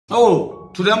Oh,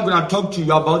 today I'm going to talk to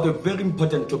you about a very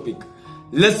important topic.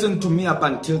 Listen to me up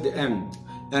until the end,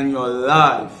 and your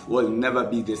life will never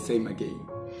be the same again.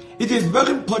 It is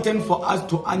very important for us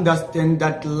to understand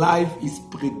that life is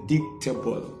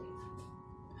predictable.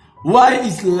 Why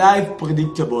is life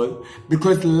predictable?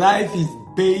 Because life is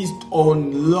based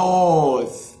on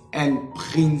laws and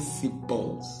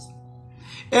principles.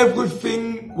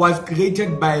 Everything was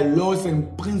created by laws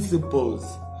and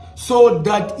principles so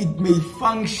that it may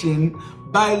function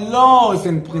by laws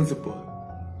and principles.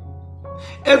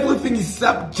 Everything is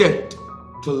subject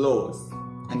to laws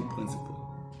and principles.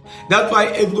 That's why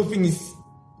everything is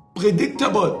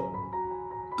predictable.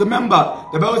 Remember,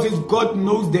 the Bible says God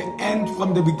knows the end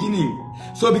from the beginning.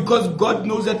 So because God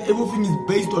knows that everything is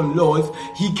based on laws,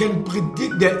 He can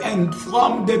predict the end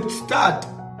from the start.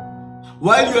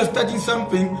 While you are studying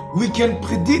something, we can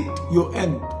predict your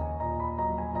end.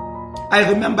 I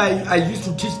remember I used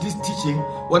to teach this teaching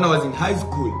when I was in high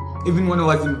school, even when I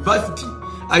was in university.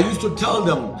 I used to tell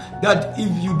them that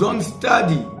if you don't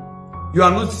study, you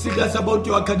are not serious about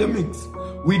your academics.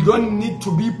 We don't need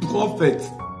to be prophets.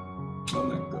 Oh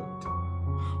my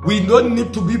God. We don't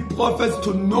need to be prophets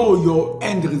to know your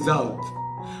end result.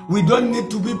 We don't need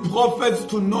to be prophets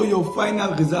to know your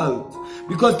final result.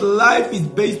 Because life is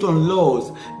based on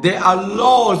laws. There are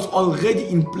laws already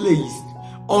in place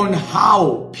on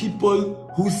how people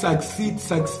who succeed.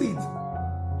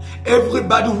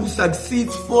 Everybody who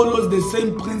succeeds follows the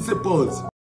same principles.